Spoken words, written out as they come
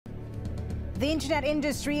The internet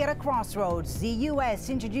industry at a crossroads. The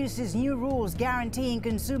U.S. introduces new rules guaranteeing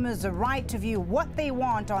consumers the right to view what they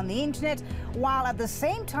want on the internet, while at the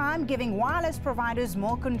same time giving wireless providers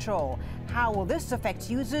more control. How will this affect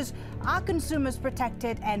users? Are consumers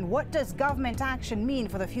protected? And what does government action mean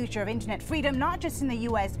for the future of internet freedom, not just in the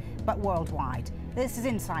U.S., but worldwide? This is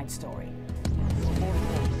Inside Story.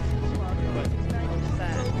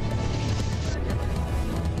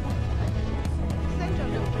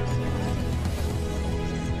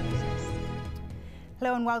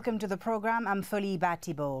 Hello and welcome to the program. I'm Foli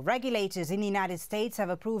Batibo. Regulators in the United States have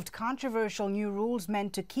approved controversial new rules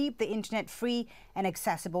meant to keep the internet free and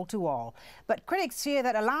accessible to all. But critics fear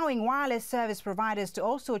that allowing wireless service providers to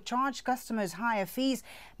also charge customers higher fees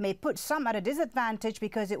may put some at a disadvantage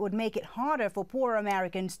because it would make it harder for poorer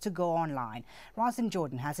Americans to go online. Rosalind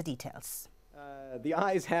Jordan has the details. The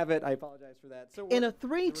ayes have it. I apologize for that. In a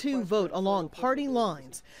 3-2 vote along party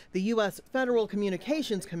lines, the U.S. Federal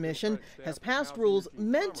Communications Commission has passed rules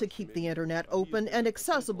meant to keep the internet open and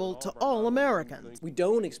accessible to all Americans. We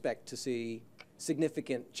don't expect to see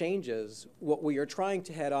significant changes. What we are trying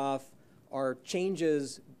to head off are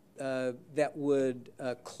changes that would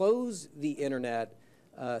close the internet,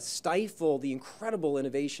 stifle the incredible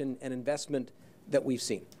innovation and investment that we've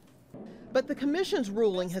seen. But the commission's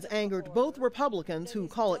ruling has angered both Republicans, who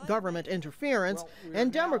call it government interference,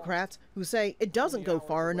 and Democrats, who say it doesn't go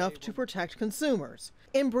far enough to protect consumers.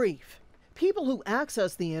 In brief, people who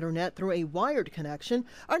access the internet through a wired connection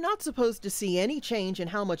are not supposed to see any change in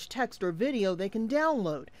how much text or video they can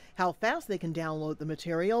download, how fast they can download the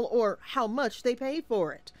material, or how much they pay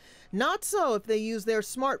for it. Not so if they use their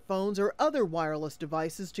smartphones or other wireless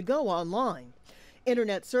devices to go online.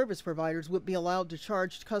 Internet service providers would be allowed to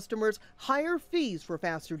charge customers higher fees for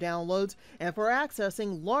faster downloads and for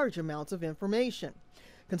accessing large amounts of information.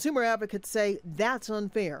 Consumer advocates say that's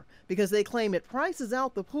unfair because they claim it prices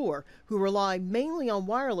out the poor who rely mainly on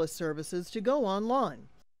wireless services to go online.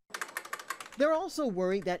 They're also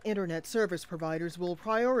worried that internet service providers will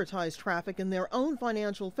prioritize traffic in their own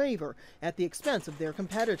financial favor at the expense of their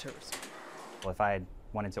competitors. Well, if I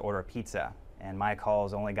wanted to order a pizza, and my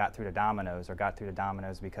calls only got through to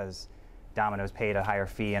Domino's because Domino's paid a higher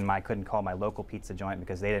fee, and I couldn't call my local pizza joint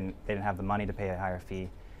because they didn't have the money to pay a higher fee.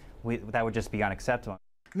 That would just be unacceptable.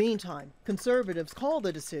 Meantime, conservatives call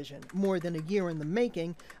the decision, more than a year in the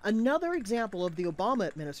making, another example of the Obama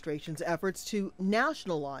administration's efforts to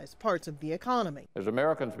nationalize parts of the economy. As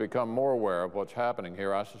Americans become more aware of what's happening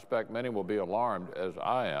here, I suspect many will be alarmed, as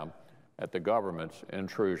I am, at the government's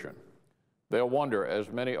intrusion. They'll wonder, as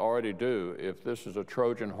many already do, if this is a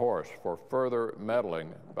Trojan horse for further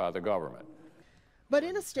meddling by the government. But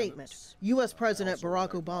in a statement, U.S. President Barack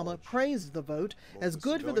Obama praised the vote as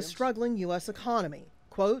good for the struggling U.S. economy.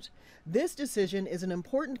 Quote, "This decision is an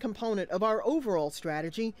important component of our overall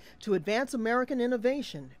strategy to advance American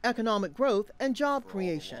innovation, economic growth, and job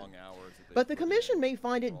creation." But the commission may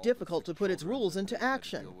find it difficult to put its rules into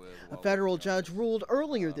action. A federal judge ruled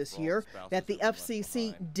earlier this year that the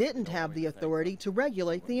FCC didn't have the authority to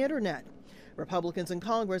regulate the internet. Republicans in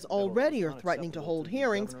Congress already are threatening to hold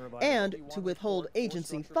hearings and to withhold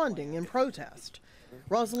agency funding in protest.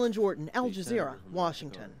 Rosalind Jordan, Al Jazeera,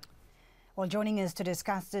 Washington. Well, joining us to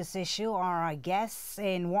discuss this issue are our guests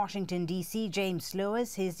in Washington, D.C., James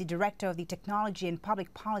Lewis. He's the Director of the Technology and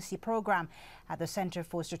Public Policy Program at the Center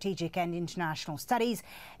for Strategic and International Studies.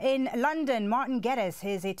 In London, Martin Geddes,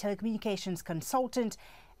 he's a telecommunications consultant.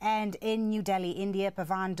 And in New Delhi, India,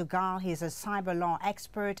 Pavan Dugal, he's a cyber law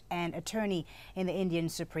expert and attorney in the Indian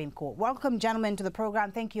Supreme Court. Welcome, gentlemen, to the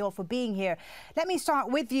program. Thank you all for being here. Let me start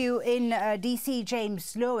with you in D.C.,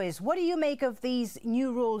 James Lewis. What do you make of these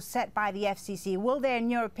new rules set by the FCC? Will they, in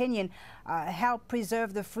your opinion, help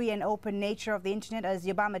preserve the free and open nature of the internet, as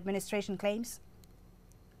the Obama administration claims?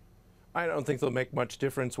 I don't think they'll make much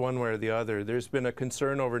difference one way or the other. There's been a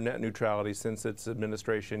concern over net neutrality since its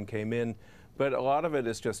administration came in, but a lot of it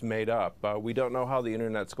is just made up. We don't know how the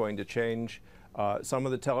internet's going to change. Some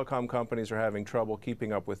of the telecom companies are having trouble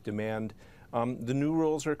keeping up with demand. The new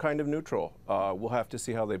rules are kind of neutral. We'll have to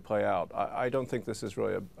see how they play out. I don't think this is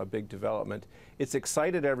really a big development. It's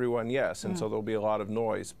excited everyone, yes, and so there'll be a lot of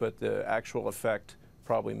noise, but the actual effect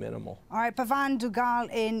probably minimal. All right, Pavan Dugal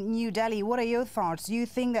in New Delhi, what are your thoughts? Do you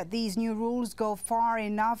think that these new rules go far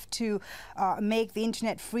enough to make the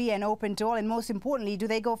internet free and open to all? And most importantly, do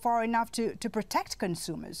they go far enough to protect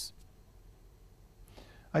consumers?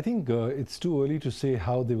 I think it's too early to say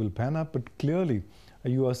how they will pan out, but clearly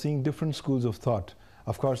you are seeing different schools of thought.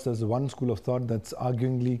 Of course, there's one school of thought that's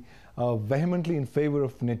arguingly vehemently in favor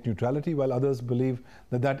of net neutrality, while others believe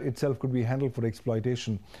that that itself could be handled for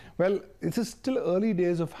exploitation. Well, it is still early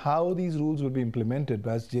days of how these rules will be implemented,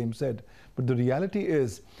 as James said. But the reality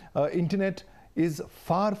is, internet is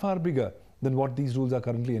far, far bigger than what these rules are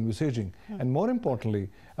currently envisaging. And more importantly,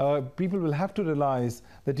 people will have to realize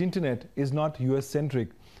that internet is not US-centric.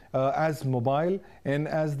 As mobile and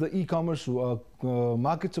as the e-commerce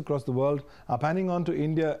markets across the world are panning on to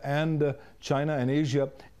India and China and Asia,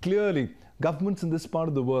 clearly governments in this part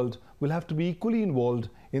of the world will have to be equally involved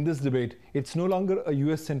in this debate. It's no longer a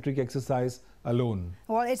US-centric exercise alone.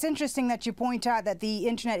 Well, it's interesting that you point out that the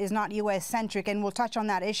internet is not US-centric, and we'll touch on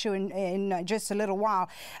that issue in just a little while.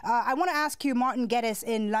 I want to ask you, Martin Geddes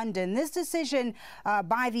in London, this decision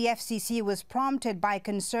by the FCC was prompted by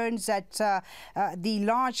concerns that the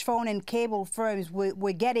large phone and cable firms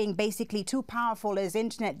were getting basically too powerful as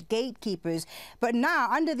internet gatekeepers. But now,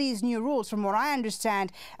 under these new rules, from what I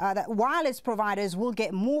understand, that wireless providers will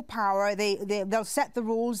get more power. They'll set the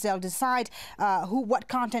rules. They'll decide what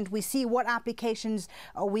content we see, what applications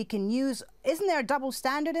we can use. Isn't there a double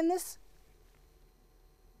standard in this?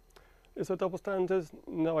 Is there a double standard?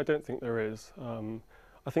 No, I don't think there is.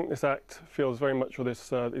 I think this Act feels very much, or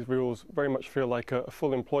these rules very much feel like a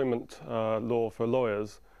full employment law for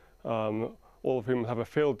lawyers, all of whom have a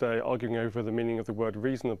field day arguing over the meaning of the word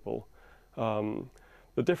reasonable.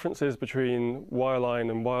 The differences between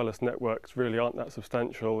wireline and wireless networks really aren't that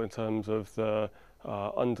substantial in terms of the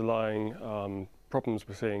underlying problems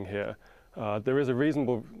we're seeing here. There is a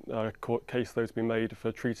reasonable court case, though, to be made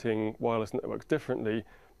for treating wireless networks differently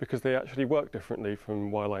because they actually work differently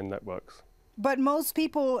from wireline networks. But most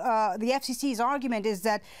people, the FCC's argument is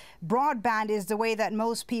that broadband is the way that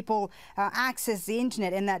most people access the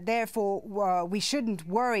internet, and that therefore we shouldn't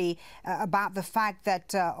worry about the fact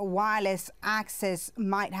that wireless access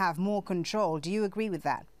might have more control. Do you agree with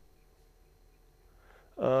that?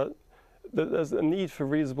 There's a need for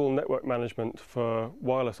reasonable network management for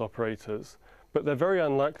wireless operators, but they're very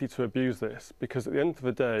unlikely to abuse this because at the end of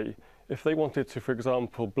the day, if they wanted to, for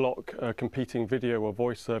example, block a competing video or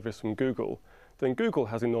voice service from Google, then Google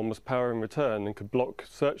has enormous power in return and could block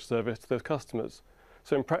search service to those customers.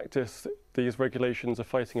 So in practice, these regulations are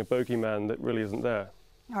fighting a bogeyman that really isn't there.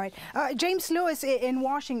 All right. James Lewis in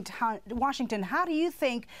Washington, how do you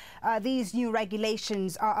think these new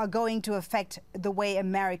regulations are going to affect the way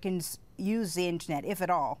Americans use the internet, if at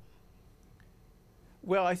all?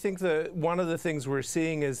 Well, I think one of the things we're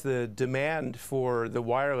seeing is the demand for the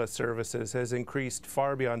wireless services has increased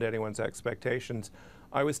far beyond anyone's expectations.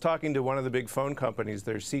 I was talking to one of the big phone companies,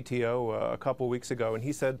 their CTO, a couple weeks ago, and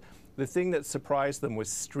he said the thing that surprised them was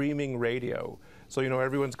streaming radio. So, you know,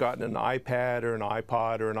 everyone's gotten an iPad or an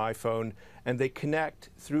iPod or an iPhone, and they connect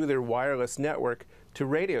through their wireless network to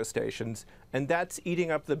radio stations, and that's eating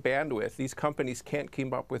up the bandwidth. These companies can't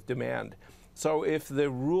keep up with demand. So if the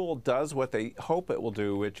rule does what they hope it will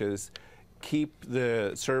do, which is keep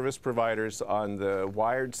the service providers on the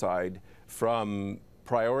wired side from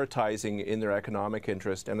prioritizing in their economic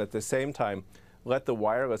interest, and at the same time let the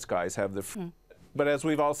wireless guys have the But as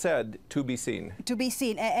we've all said, to be seen. To be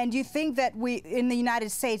seen. And you think that we, in the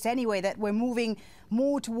United States anyway, that we're moving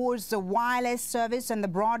more towards the wireless service and the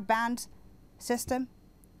broadband system?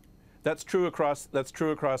 That's true across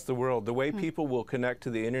the world. The way people will connect to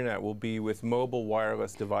the internet will be with mobile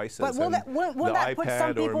wireless devices. But will that put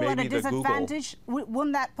some people at a disadvantage?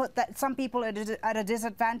 Wouldn't that put some people at a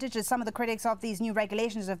disadvantage, as some of the critics of these new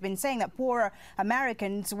regulations have been saying, that poorer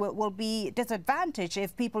Americans will be disadvantaged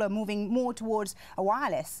if people are moving more towards a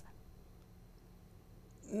wireless?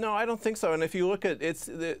 No, I don't think so. And if you look at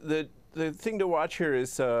the thing to watch here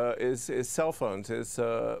is cell phones, is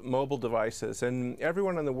mobile devices, and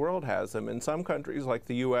everyone in the world has them. In some countries, like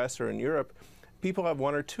the U.S. or in Europe, people have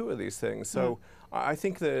one or two of these things. So I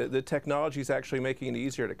think the technology is actually making it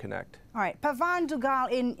easier to connect. All right, Pavan Dugal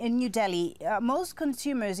in New Delhi. Most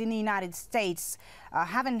consumers in the United States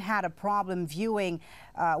haven't had a problem viewing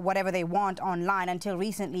whatever they want online until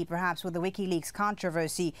recently, perhaps with the WikiLeaks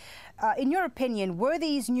controversy. In your opinion, were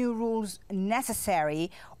these new rules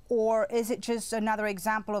necessary, or is it just another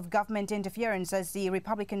example of government interference, as the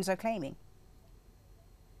Republicans are claiming?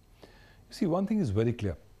 See, one thing is very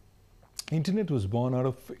clear. Internet was born out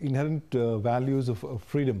of inherent values of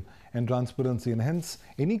freedom and transparency, and hence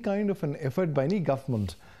any kind of an effort by any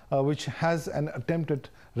government which has an attempt at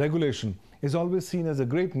regulation is always seen as a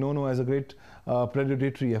great no-no, as a great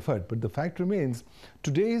predatory effort. But the fact remains,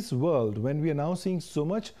 today's world, when we are now seeing so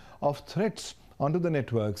much of threats onto the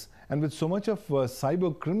networks, and with so much of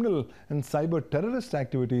cyber criminal and cyber terrorist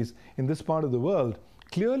activities in this part of the world,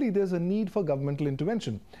 clearly there's a need for governmental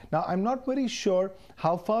intervention. Now, I'm not very sure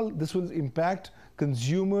how far this will impact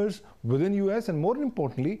consumers within US, and more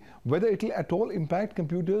importantly, whether it will at all impact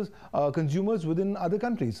consumers within other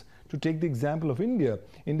countries. To take the example of India,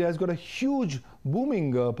 India has got a huge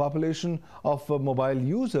booming population of mobile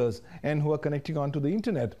users and who are connecting onto the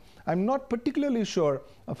internet. I'm not particularly sure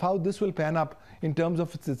of how this will pan up in terms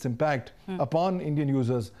of its impact upon Indian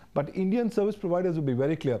users, but Indian service providers will be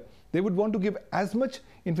very clear. They would want to give as much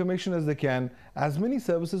information as they can, as many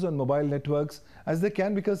services on mobile networks as they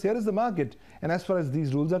can, because here is the market. And as far as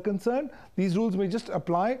these rules are concerned, these rules may just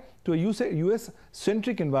apply to a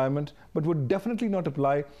US-centric environment, but would definitely not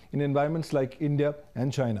apply in environments like India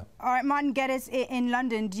and China. All right, Martin Geddes in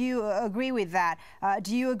London, do you agree with that?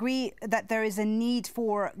 Do you agree that there is a need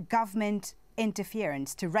for government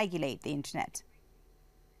interference to regulate the internet?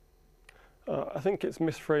 I think it's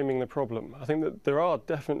misframing the problem. I think that there are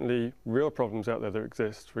definitely real problems out there that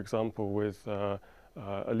exist, for example, with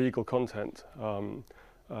illegal content.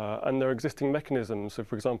 And there are existing mechanisms. So,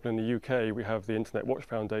 for example, in the UK, we have the Internet Watch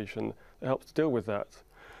Foundation that helps to deal with that.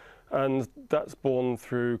 And that's born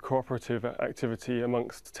through cooperative activity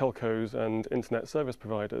amongst telcos and internet service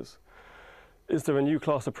providers. Is there a new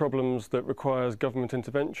class of problems that requires government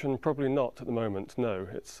intervention? Probably not at the moment, no.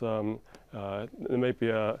 There may be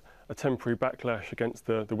a temporary backlash against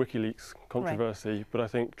the WikiLeaks controversy, right. But I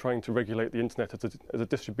think trying to regulate the internet as a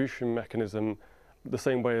distribution mechanism, the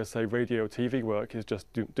same way as, say, radio or TV work, is just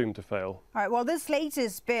doomed to fail. All right, well, this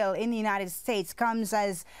latest bill in the United States comes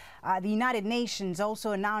as the United Nations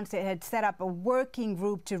also announced it had set up a working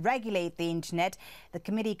group to regulate the internet. The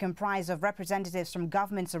committee, comprised of representatives from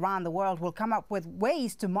governments around the world, will come up with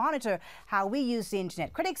ways to monitor how we use the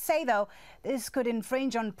internet. Critics say, though, this could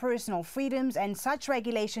infringe on personal freedoms, and such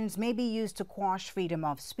regulations may be used to quash freedom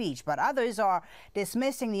of speech. But others are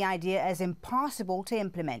dismissing the idea as impossible to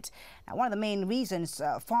implement. Now, one of the main reasons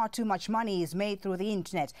far too much money is made through the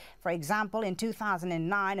internet. For example, in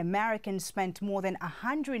 2009, Americans spent more than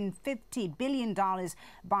 $150 billion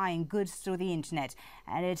buying goods through the internet.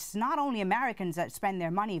 And it's not only Americans that spend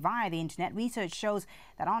their money via the internet. Research shows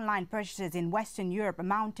that online purchases in Western Europe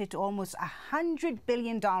amounted to almost $100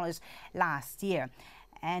 billion last year.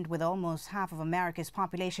 And with almost half of America's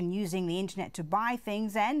population using the internet to buy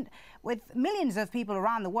things, and with millions of people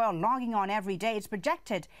around the world logging on every day, it's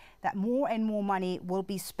projected that more and more money will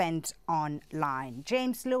be spent online.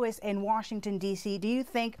 James Lewis in Washington, D.C., do you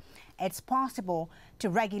think it's possible to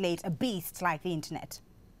regulate a beast like the internet?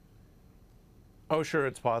 Oh, sure,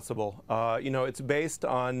 it's possible. You know, it's based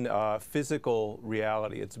on physical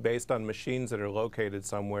reality. It's based on machines that are located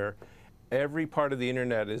somewhere. Every part of the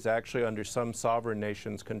internet is actually under some sovereign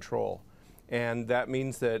nation's control. And that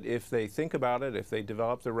means that if they think about it, if they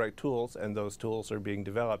develop the right tools, and those tools are being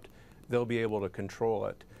developed, they'll be able to control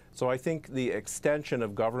it. So I think the extension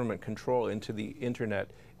of government control into the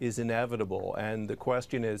internet is inevitable. And the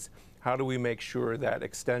question is, how do we make sure that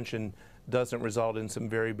extension doesn't result in some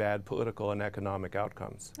very bad political and economic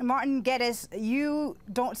outcomes? Martin Geddes, you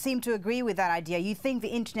don't seem to agree with that idea. You think the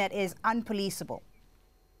internet is unpoliceable.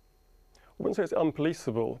 I wouldn't say it's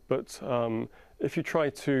unpoliceable, but if you try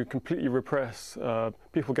to completely repress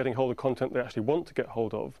people getting hold of content they actually want to get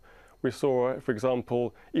hold of, we saw, for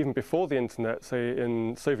example, even before the internet, say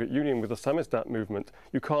in Soviet Union with the samizdat movement,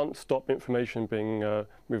 you can't stop information being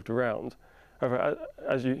moved around. However,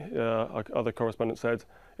 as our other correspondent said,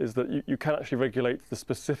 is that you can actually regulate the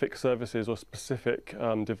specific services or specific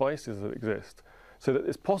devices that exist. So that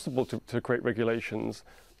it's possible to create regulations,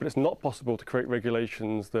 but it's not possible to create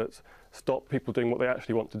regulations that stop people doing what they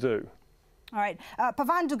actually want to do. All right.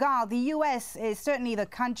 Pavan Dugal, the U.S. is certainly the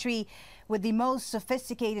country with the most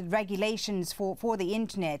sophisticated regulations for the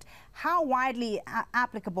internet. How widely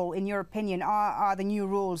applicable, in your opinion, are the new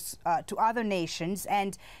rules to other nations?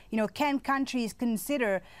 And, you know, can countries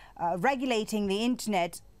consider regulating the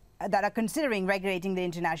internet, that are considering regulating the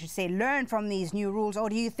internet, I should say, learn from these new rules? Or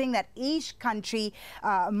do you think that each country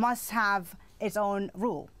must have its own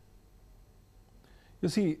rule? You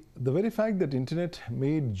see, the very fact that internet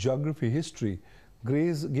made geography history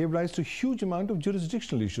gave rise to a huge amount of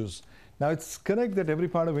jurisdictional issues. Now, it's correct that every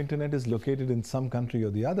part of internet is located in some country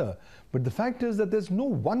or the other, but the fact is that there's no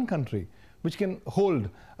one country which can hold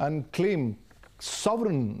and claim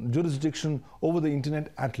sovereign jurisdiction over the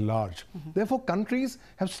internet at large. Therefore, countries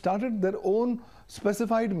have started their own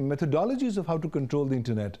specified methodologies of how to control the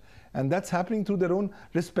internet. And that's happening through their own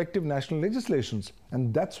respective national legislations.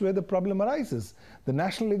 And that's where the problem arises. The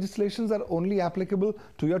national legislations are only applicable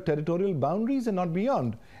to your territorial boundaries and not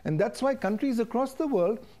beyond. And that's why countries across the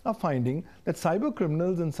world are finding that cyber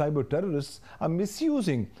criminals and cyber terrorists are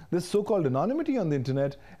misusing this so-called anonymity on the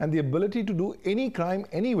internet and the ability to do any crime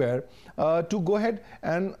anywhere to go ahead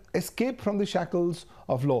and escape from the shackles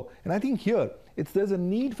of law. And I think here there's a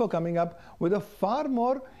need for coming up with a far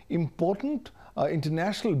more important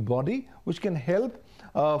international body which can help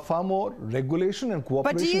far more regulation and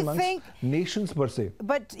cooperation amongst nations per se.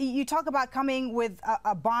 But you talk about coming with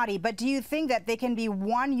a body, but do you think that there can be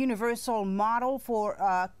one universal model for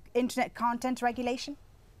internet content regulation?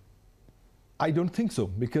 I don't think so,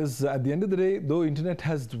 because at the end of the day, though internet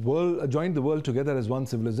has joined the world together as one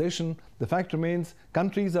civilization, the fact remains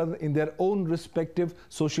countries are in their own respective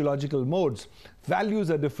sociological modes.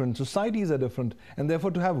 Values are different, societies are different, and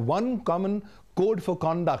therefore to have one common code for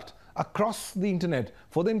conduct across the internet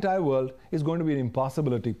for the entire world is going to be an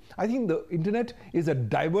impossibility. I think the internet is a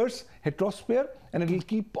diverse heterosphere, and it will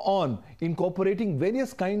keep on incorporating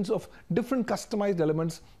various kinds of different customized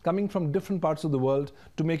elements coming from different parts of the world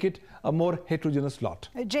to make it a more heterogeneous lot.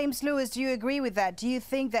 James Lewis, do you agree with that? Do you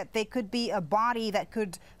think that there could be a body that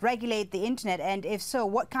could regulate the internet? And if so,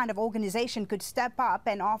 what kind of organization could step up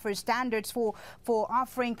and offer standards for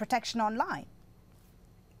offering protection online?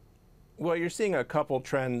 Well, you're seeing a couple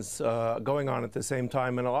trends going on at the same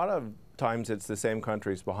time, and a lot of times it's the same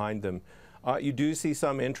countries behind them. You do see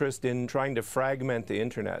some interest in trying to fragment the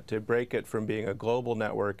internet, to break it from being a global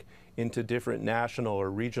network into different national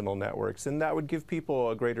or regional networks, and that would give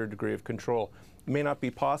people a greater degree of control. It may not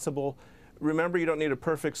be possible. Remember, you don't need a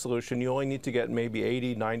perfect solution. You only need to get maybe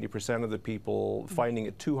 80–90% of the people finding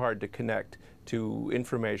it too hard to connect to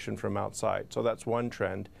information from outside. So that's one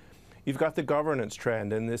trend. You've got the governance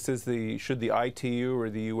trend, and this is should the ITU or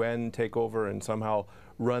the UN take over and somehow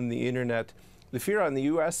run the internet? The fear on the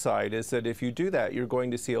US side is that if you do that, you're going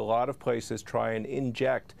to see a lot of places try and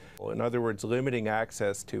inject, in other words, limiting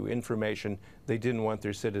access to information they didn't want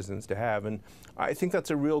their citizens to have. And I think that's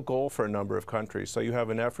a real goal for a number of countries. So you have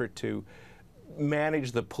an effort to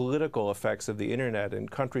manage the political effects of the internet, and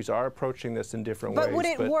countries are approaching this in different ways. But would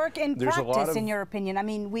it work in practice, in your opinion? I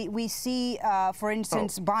mean, we see, for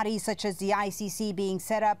instance, bodies such as the ICC being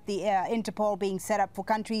set up, the Interpol being set up for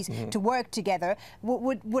countries to work together.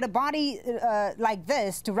 Would a body like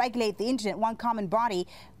this, to regulate the internet, one common body,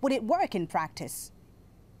 would it work in practice?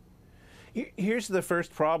 Here's the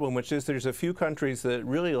first problem, which is there's a few countries that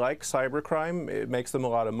really like cybercrime. It makes them a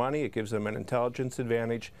lot of money. It gives them an intelligence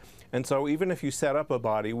advantage. And so even if you set up a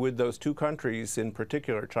body, would those two countries in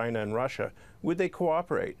particular, China and Russia, would they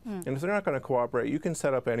cooperate? And if they're not going to cooperate, you can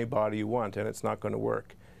set up any body you want, and it's not going to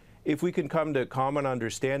work. If we can come to common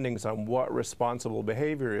understandings on what responsible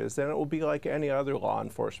behavior is, then it will be like any other law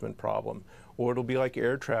enforcement problem, or it'll be like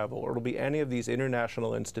air travel, or it'll be any of these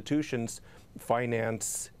international institutions,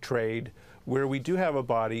 finance, trade, where we do have a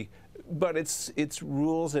body, but its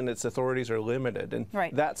rules and its authorities are limited, and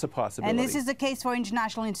that's a possibility. And this is the case for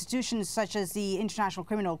international institutions such as the International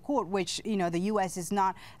Criminal Court, which, you know, the U.S. is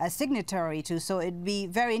not a signatory to. So it'd be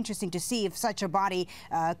very interesting to see if such a body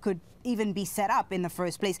could even be set up in the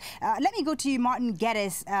first place. Let me go to you, Martin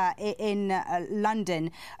Geddes, in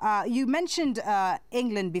London. You mentioned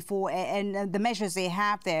England before and the measures they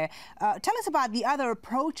have there. Tell us about the other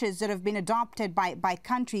approaches that have been adopted by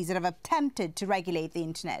countries that have attempted to regulate the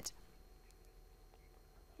internet.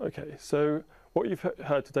 Okay, so what you've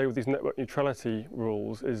heard today with these network neutrality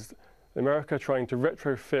rules is America trying to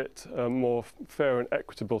retrofit a more fair and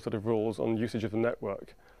equitable set of rules on usage of the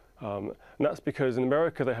network. And that's because in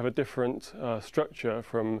America they have a different structure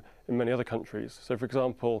from in many other countries. So for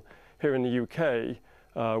example, here in the UK,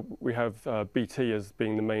 we have BT as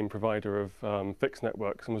being the main provider of fixed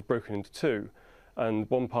networks, and was broken into two, and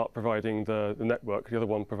one part providing the network, the other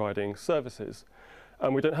one providing services.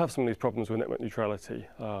 And we don't have some of these problems with network neutrality.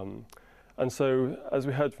 And so, as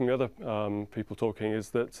we heard from the other people talking, is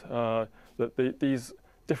that, these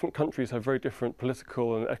different countries have very different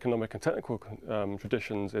political and economic and technical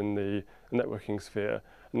traditions in the networking sphere,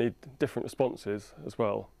 and need different responses as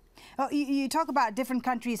well. You talk about different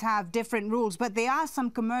countries have different rules, but there are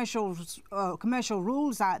some commercial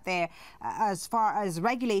rules out there as far as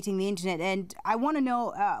regulating the internet. And I want to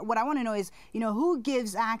know, what I want to know is, you know, who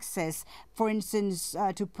gives access, for instance,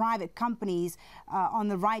 to private companies on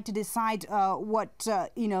the right to decide what,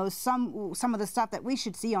 you know, some of the stuff that we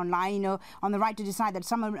should see online, you know, on the right to decide that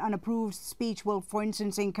some unapproved speech will, for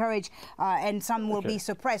instance, encourage and some will be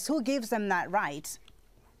suppressed. Who gives them that right?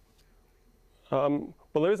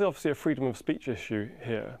 Well, there is obviously a freedom of speech issue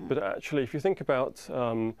here, but actually, if you think about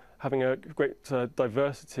having a great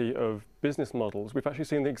diversity of business models, we've actually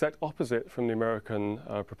seen the exact opposite from the American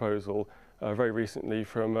proposal very recently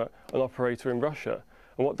from an operator in Russia.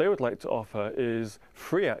 And what they would like to offer is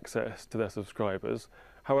free access to their subscribers.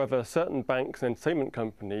 However, certain banks and entertainment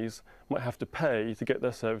companies might have to pay to get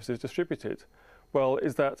their services distributed. Well,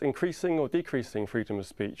 is that increasing or decreasing freedom of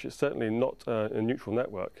speech? It's certainly not a neutral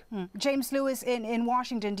network. James Lewis in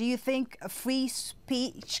Washington, do you think free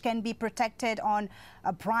speech can be protected on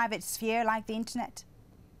a private sphere like the internet?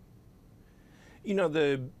 You know,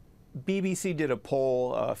 the BBC did a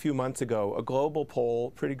poll a few months ago, a global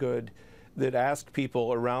poll, pretty good, that asked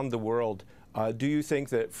people around the world, do you think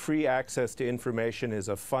that free access to information is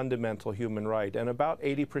a fundamental human right? And about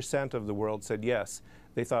 80% of the world said yes.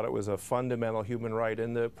 They thought it was a fundamental human right.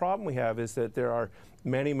 And the problem we have is that there are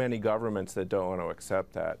many, many governments that don't want to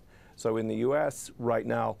accept that. So in the US right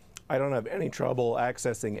now, I don't have any trouble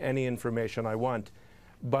accessing any information I want.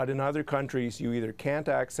 But in other countries, you either can't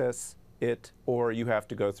access it or you have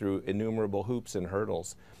to go through innumerable hoops and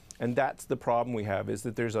hurdles. And that's the problem we have, is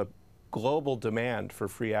that there's a global demand for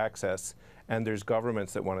free access and there's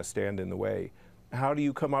governments that want to stand in the way. How do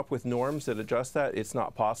you come up with norms that adjust that? It's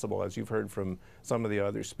not possible, as you've heard from some of the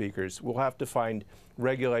other speakers. We'll have to find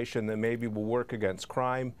regulation that maybe will work against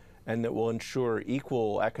crime and that will ensure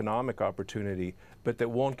equal economic opportunity, but that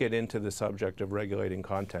won't get into the subject of regulating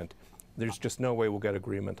content. There's just no way we'll get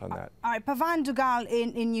agreement on that. All right, Pavan Dugal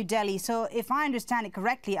in New Delhi. So if I understand it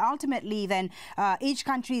correctly, ultimately then each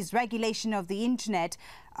country's regulation of the internet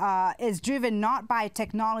is driven not by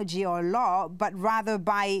technology or law, but rather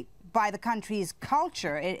by the country's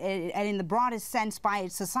culture and in the broadest sense by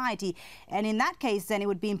its society. And in that case, then it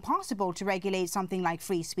would be impossible to regulate something like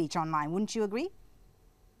free speech online. Wouldn't you agree?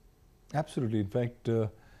 Absolutely. In fact,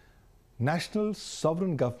 national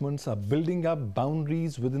sovereign governments are building up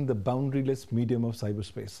boundaries within the boundaryless medium of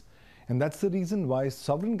cyberspace. And that's the reason why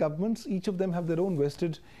sovereign governments, each of them have their own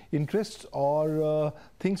vested interests or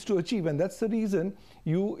things to achieve. And that's the reason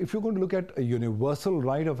if you're going to look at a universal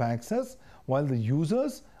right of access, while the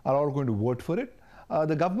users are all going to vote for it,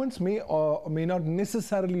 the governments may or may not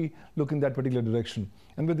necessarily look in that particular direction.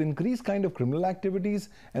 And with increased kind of criminal activities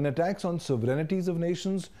and attacks on sovereignties of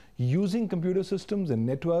nations using computer systems and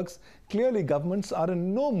networks, clearly governments are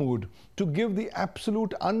in no mood to give the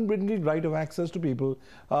absolute unbridled right of access to people.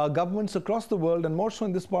 Governments across the world, and more so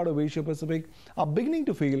in this part of Asia Pacific, are beginning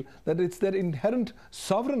to feel that it's their inherent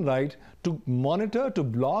sovereign right to monitor, to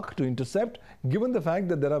block, to intercept, given the fact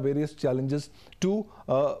that there are various challenges to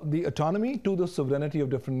the autonomy, to the sovereignty of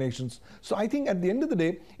different nations. So I think at the end of the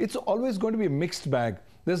day, it's always going to be a mixed bag.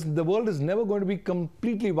 The world is never going to be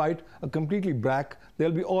completely white or completely black.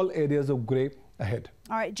 There'll be all areas of grey ahead.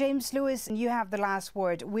 All right, James Lewis, you have the last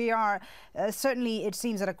word. We are certainly, it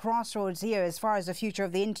seems, at a crossroads here as far as the future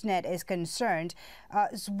of the internet is concerned.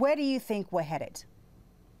 So where do you think we're headed?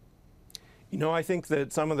 You know, I think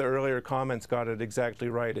that some of the earlier comments got it exactly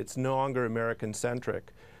right. It's no longer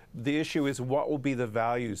American-centric. The issue is, what will be the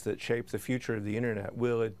values that shape the future of the internet?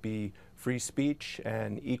 Will it be free speech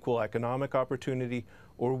and equal economic opportunity,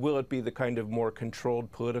 or will it be the kind of more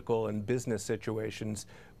controlled political and business situations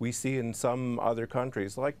we see in some other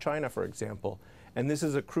countries, like China, for example? And this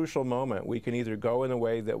is a crucial moment. We can either go in a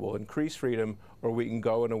way that will increase freedom, or we can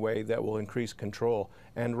go in a way that will increase control.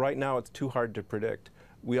 And right now, it's too hard to predict.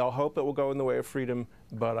 We all hope it will go in the way of freedom,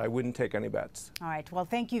 but I wouldn't take any bets. All right. Well,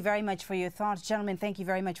 thank you very much for your thoughts. Gentlemen, thank you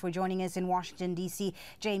very much for joining us in Washington, D.C.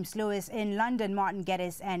 James Lewis, in London, Martin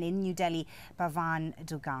Geddes, and in New Delhi, Pavan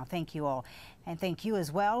Dugal. Thank you all. And thank you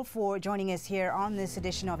as well for joining us here on this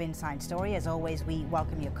edition of Inside Story. As always, we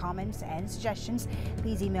welcome your comments and suggestions.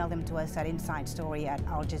 Please email them to us at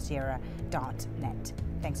insidestory@aljazeera.net.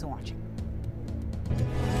 Thanks for watching.